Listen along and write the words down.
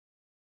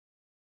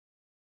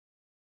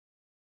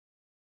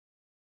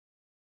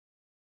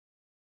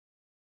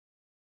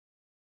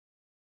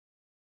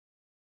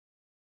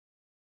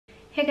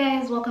Hey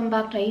guys, welcome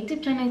back to our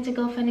YouTube channel. It's your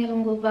girl Fanny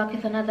back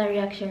with another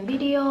reaction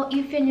video.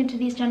 If you're new to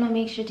this channel,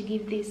 make sure to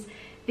give this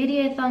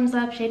video a thumbs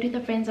up, share it with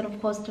your friends, and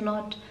of course do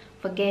not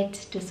forget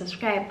to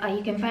subscribe.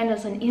 You can find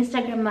us on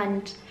Instagram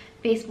and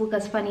Facebook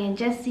as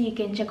Fanny&jessy. You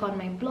can check out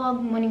my blog,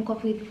 Morning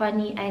Coffee with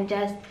Fanny, and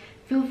just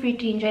feel free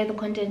to enjoy the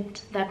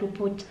content that we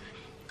put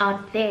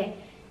out there.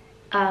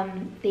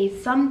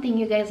 There's something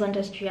you guys want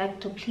us to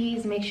react to,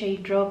 please make sure you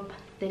drop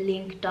the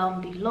link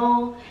down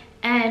below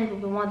and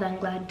we'll be more than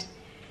glad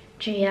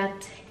to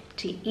react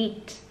to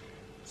it.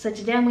 So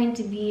today I'm going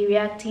to be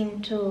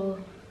reacting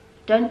to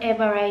Don't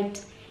Ever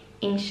Write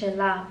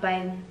Inshallah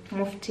by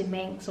Mufti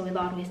Menk. So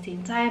without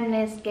wasting time,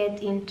 let's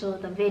get into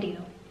the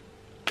video.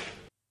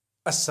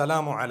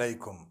 Assalamu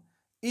alaikum.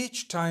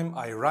 Each time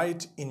I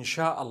write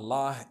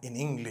inshaAllah in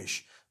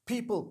English,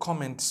 people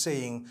comment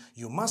saying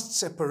you must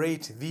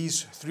separate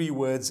these three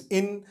words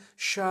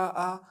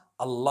inshaAllah,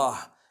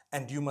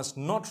 and you must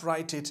not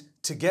write it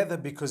together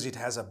because it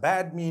has a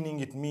bad meaning.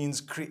 It means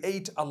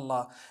create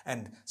Allah,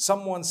 and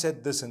someone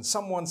said this and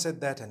someone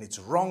said that and it's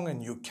wrong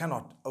and you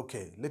cannot.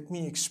 Okay, let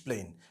me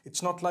explain.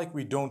 It's not like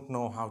we don't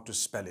know how to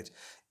spell it.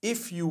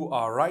 If you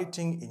are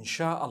writing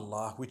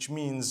inshaAllah, which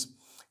means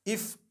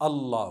if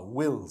Allah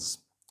wills,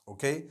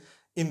 okay,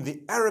 in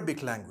the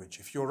Arabic language,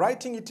 if you're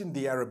writing it in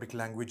the Arabic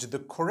language, the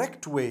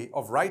correct way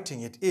of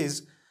writing it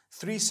is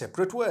three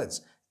separate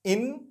words.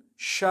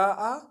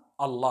 Insha'Allah.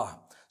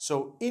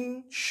 So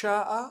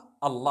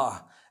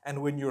insha'Allah.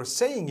 And when you're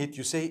saying it,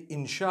 you say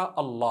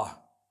insha'Allah.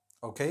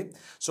 Okay?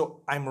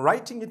 So I'm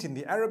writing it in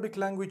the Arabic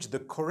language. The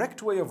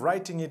correct way of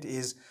writing it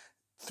is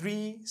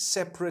three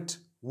separate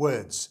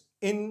words.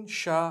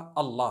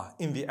 Insha'Allah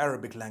in the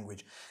Arabic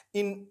language.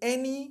 In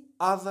any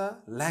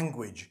other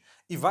language,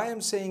 if I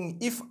am saying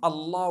if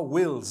Allah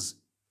wills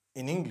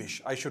in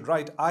English, I should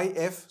write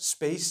if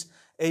space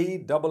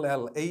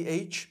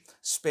ALLAH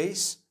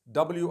space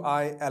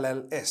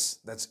WILLS.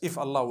 That's if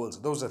Allah wills.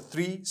 Those are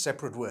three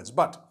separate words.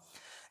 But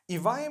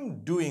if I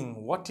am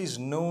doing what is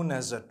known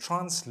as a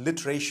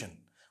transliteration,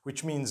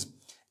 which means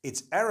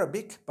it's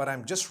Arabic, but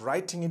I'm just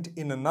writing it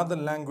in another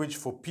language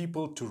for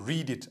people to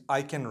read it,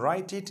 I can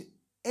write it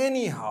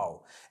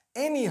anyhow,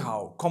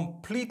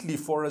 completely,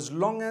 for as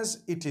long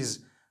as it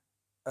is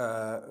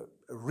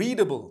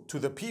readable to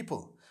the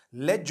people,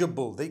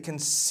 legible, they can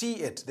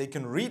see it, they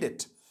can read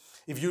it.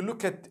 If you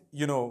look at,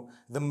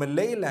 the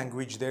Malay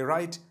language, they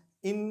write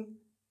in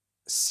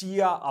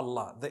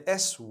insyaAllah, the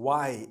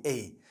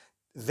SYA.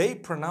 They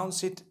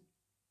pronounce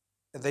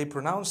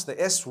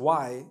the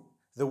SY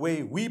the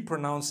way we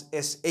pronounce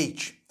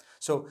SH.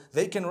 So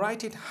they can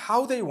write it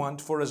how they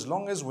want, for as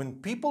long as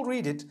when people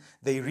read it,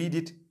 they read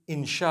it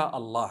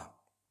inshaAllah.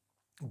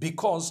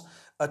 Because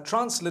a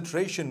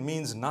transliteration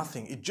means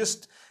nothing. It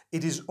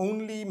is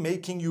only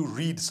making you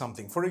read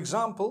something. For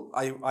example,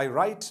 I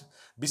write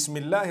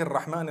Bismillahir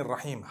Rahmanir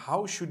Rahim.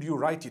 How should you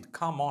write it?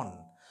 Come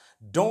on.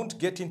 Don't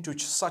get into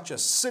such a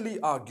silly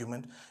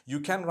argument. You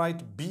can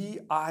write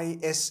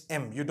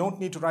BISM. You don't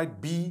need to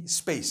write B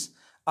space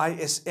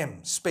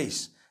ISM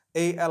space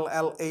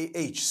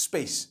ALLAH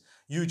space.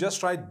 You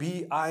just write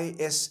BISMILLAH,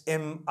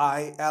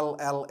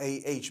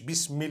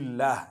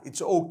 Bismillah.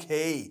 It's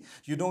okay.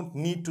 You don't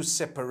need to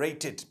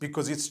separate it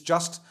because it's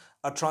just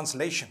a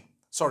translation.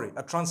 Sorry,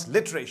 a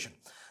transliteration.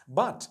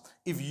 But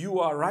if you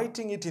are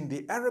writing it in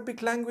the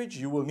Arabic language,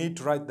 you will need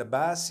to write the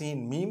Ba,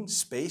 Sin, Mim,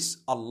 space,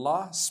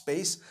 Allah,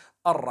 space,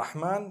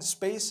 Ar-Rahman,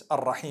 space,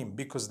 Ar-Rahim,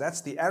 because that's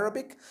the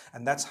Arabic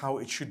and that's how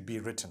it should be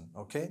written,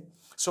 okay?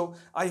 So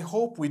I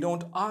hope we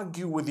don't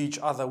argue with each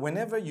other.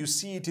 Whenever you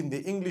see it in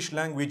the English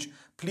language,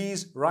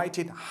 please write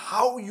it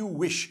how you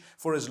wish,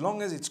 for as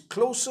long as it's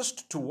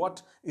closest to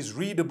what is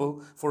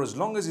readable, for as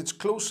long as it's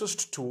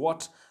closest to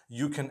what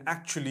you can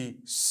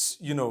actually,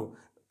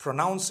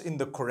 pronounce in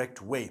the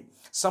correct way.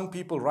 Some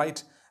people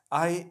write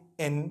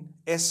INSYALLAH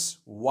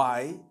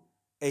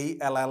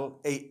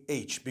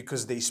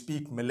because they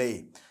speak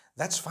Malay.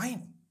 That's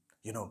fine.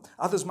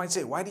 Others might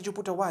say, why did you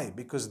put a Y?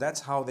 Because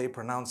that's how they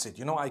pronounce it.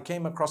 I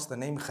came across the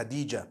name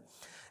Khadija.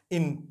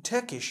 In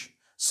Turkish,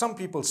 some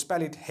people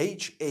spell it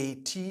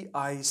HATICE.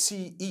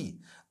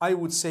 I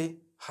would say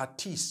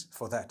Hatis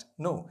for that.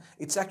 No,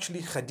 it's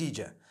actually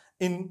Khadija.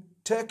 In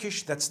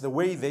Turkish, that's the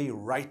way they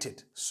write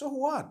it. So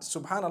what?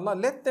 Subhanallah,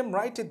 let them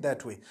write it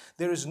that way.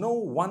 There is no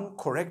one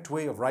correct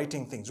way of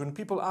writing things. When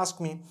people ask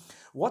me,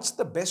 what's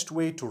the best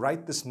way to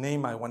write this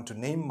name I want to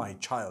name my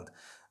child?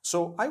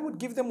 So I would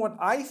give them what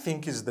I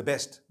think is the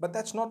best, but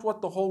that's not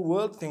what the whole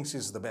world thinks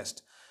is the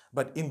best.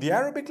 But in the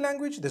Arabic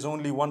language, there's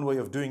only one way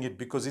of doing it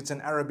because it's an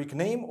Arabic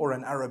name or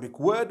an Arabic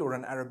word or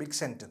an Arabic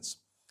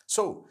sentence.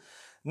 So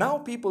now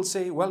people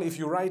say, well, if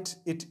you write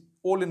it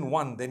all in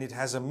one, then it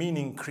has a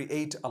meaning,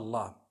 create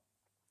Allah.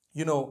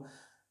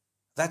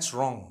 That's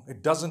wrong.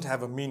 It doesn't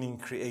have a meaning,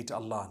 create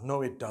Allah.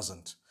 No, it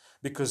doesn't.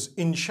 Because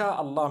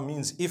inshaAllah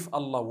means if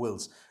Allah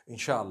wills,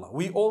 inshaAllah.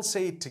 We all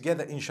say it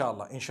together,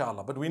 inshaAllah,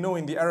 inshaAllah. But we know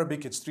in the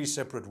Arabic it's three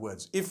separate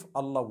words. If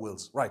Allah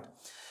wills, right.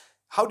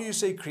 How do you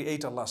say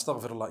create Allah?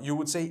 Astaghfirullah. You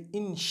would say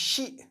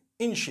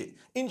Inshi.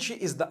 Inshi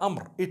is the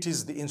amr. It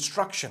is the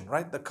instruction,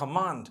 right? The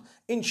command.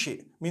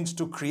 Inshi means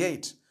to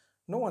create.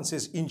 No one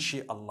says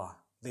inshaAllah.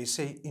 They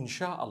say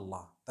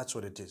inshaAllah. That's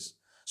what it is.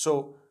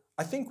 So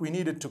I think we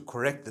needed to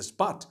correct this.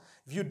 But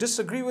if you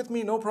disagree with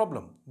me, no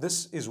problem.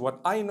 This is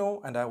what I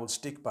know and I will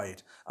stick by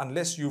it.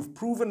 Unless you've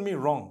proven me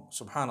wrong,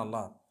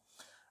 subhanallah.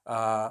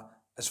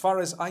 As far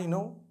as I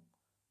know,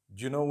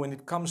 you know, when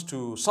it comes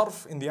to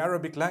sarf in the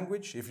Arabic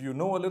language, if you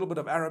know a little bit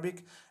of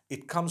Arabic,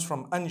 it comes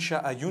from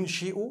ansha'a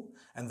yunshi'u,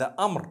 and the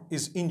amr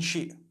is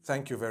inshi.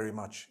 Thank you very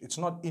much. It's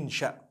not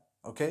insha,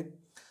 okay?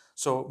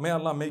 So may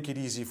Allah make it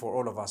easy for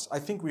all of us. I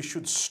think we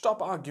should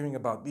stop arguing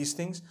about these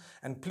things.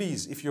 And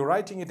please, if you're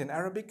writing it in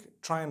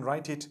Arabic, try and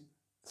write it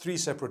 3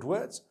 separate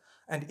words.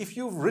 And if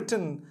you've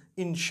written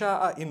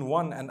insha'a in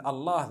one and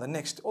Allah the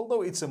next,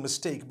 although it's a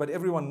mistake, but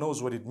everyone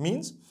knows what it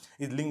means.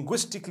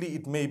 Linguistically,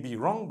 it may be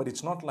wrong, but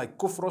it's not like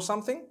kufr or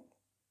something.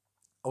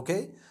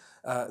 Okay?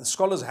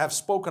 Scholars have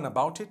spoken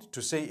about it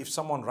to say if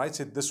someone writes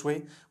it this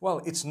way, well,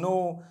 it's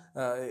not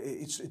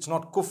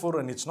kufr,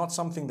 and it's not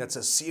something that's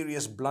a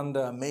serious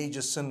blunder, a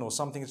major sin or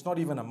something. It's not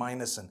even a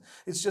minor sin.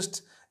 It's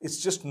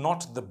just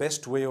not the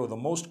best way or the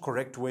most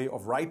correct way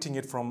of writing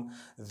it from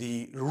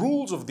the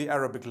rules of the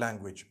Arabic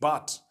language.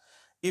 But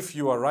if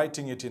you are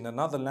writing it in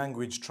another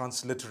language,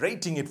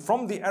 transliterating it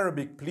from the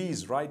Arabic,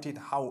 please write it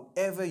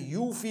however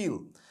you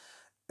feel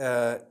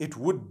it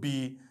would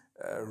be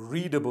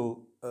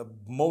readable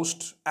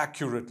most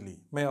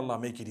accurately. May Allah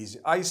make it easy.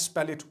 I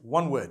spell it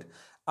one word,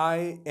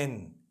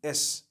 insha,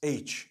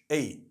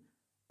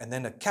 and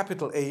then a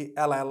capital A,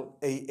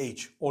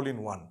 LLAH, all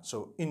in one.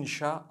 So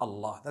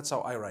inshaAllah, that's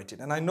how I write it.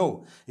 And I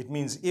know it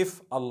means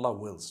if Allah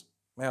wills.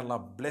 May Allah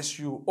bless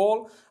you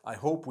all. I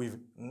hope we've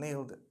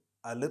nailed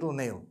a little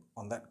nail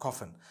on that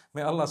coffin.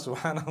 May Allah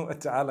subhanahu wa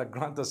ta'ala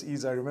grant us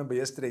ease. I remember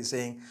yesterday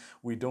saying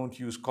we don't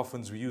use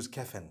coffins, we use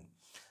kafan.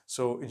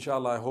 So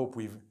inshallah, I hope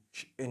we've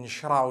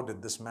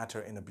enshrouded this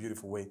matter in a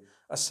beautiful way.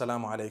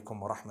 Assalamu alaikum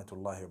wa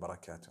rahmatullahi wa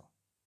barakatuh.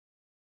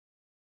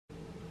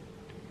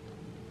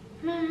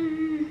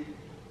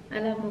 I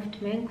love Mufti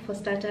Menk for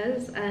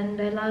starters, and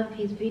I love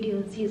his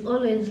videos. He's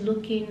always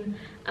looking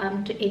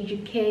to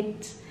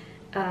educate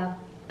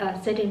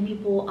certain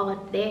people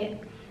out there,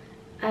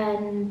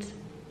 and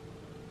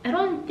I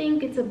don't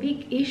think it's a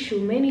big issue.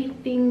 Many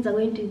things are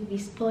going to be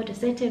taught a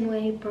certain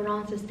way,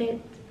 pronounced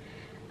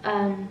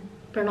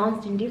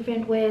in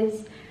different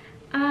ways.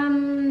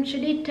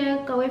 Should it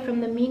take away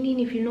from the meaning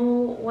if you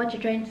know what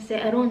you're trying to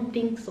say? I don't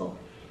think so.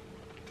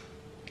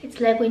 It's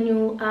like when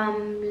you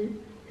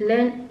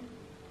learn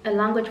a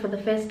language for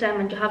the first time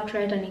and you have to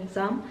write an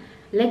exam.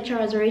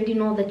 Lecturers already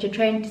know that you're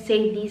trying to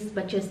say this,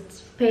 but your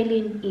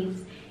spelling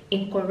is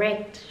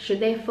incorrect. Should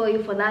they fail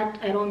you for that?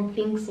 I don't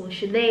think so.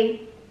 Should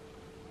they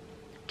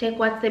take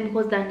what's there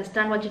because they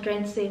understand what you're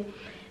trying to say?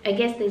 I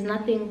guess there's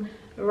nothing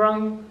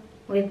wrong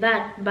with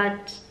that,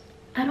 but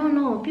I don't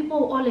know.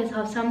 People always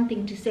have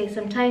something to say.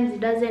 Sometimes it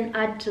doesn't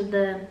add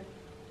to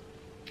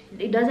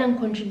it doesn't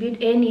contribute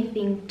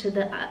anything to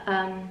the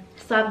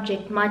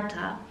subject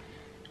matter,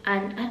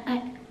 and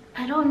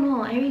I don't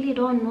know. I really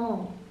don't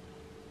know.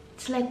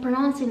 It's like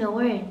pronouncing a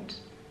word.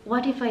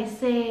 What if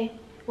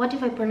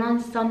I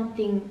pronounce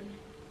something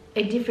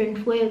a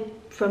different way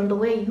from the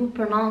way you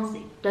pronounce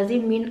it? Does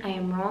it mean I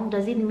am wrong?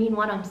 Does it mean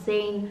what I'm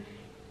saying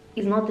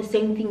is not the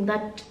same thing?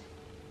 That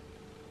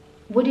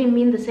wouldn't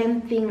mean the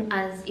same thing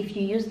as if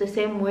you use the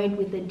same word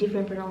with a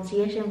different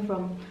pronunciation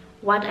from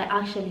what I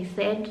actually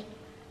said.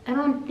 I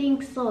don't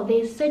think so.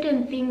 There's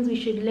certain things we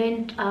should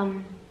learn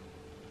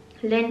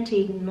to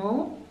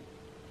ignore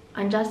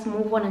and just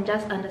move on and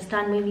just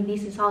understand maybe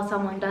this is how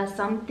someone does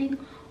something,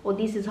 or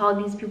this is how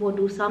these people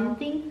do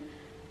something.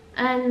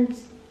 And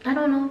I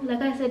don't know, like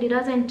I said, it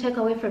doesn't take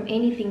away from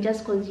anything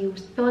just because you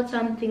spell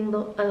something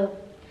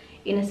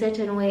in a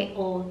certain way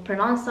or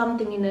pronounce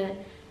something in a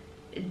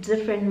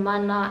different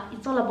manner.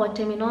 It's all about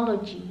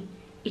terminology.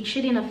 It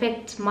shouldn't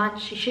affect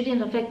much. It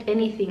shouldn't affect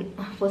anything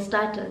for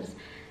starters.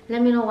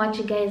 Let me know what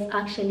you guys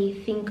actually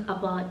think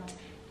about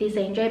this.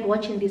 I enjoyed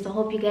watching this. I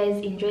hope you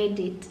guys enjoyed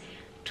it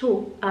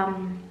too.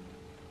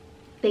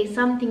 There's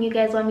something you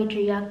guys want me to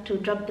react to,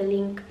 drop the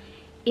link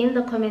in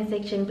the comment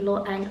section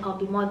below and I'll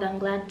be more than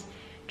glad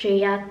to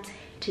react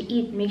to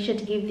it. Make sure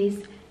to give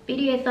this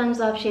video a thumbs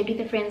up, share it with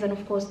your friends, and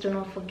of course do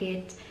not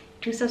forget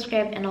to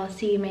subscribe, and I'll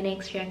see you in my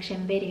next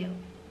reaction video.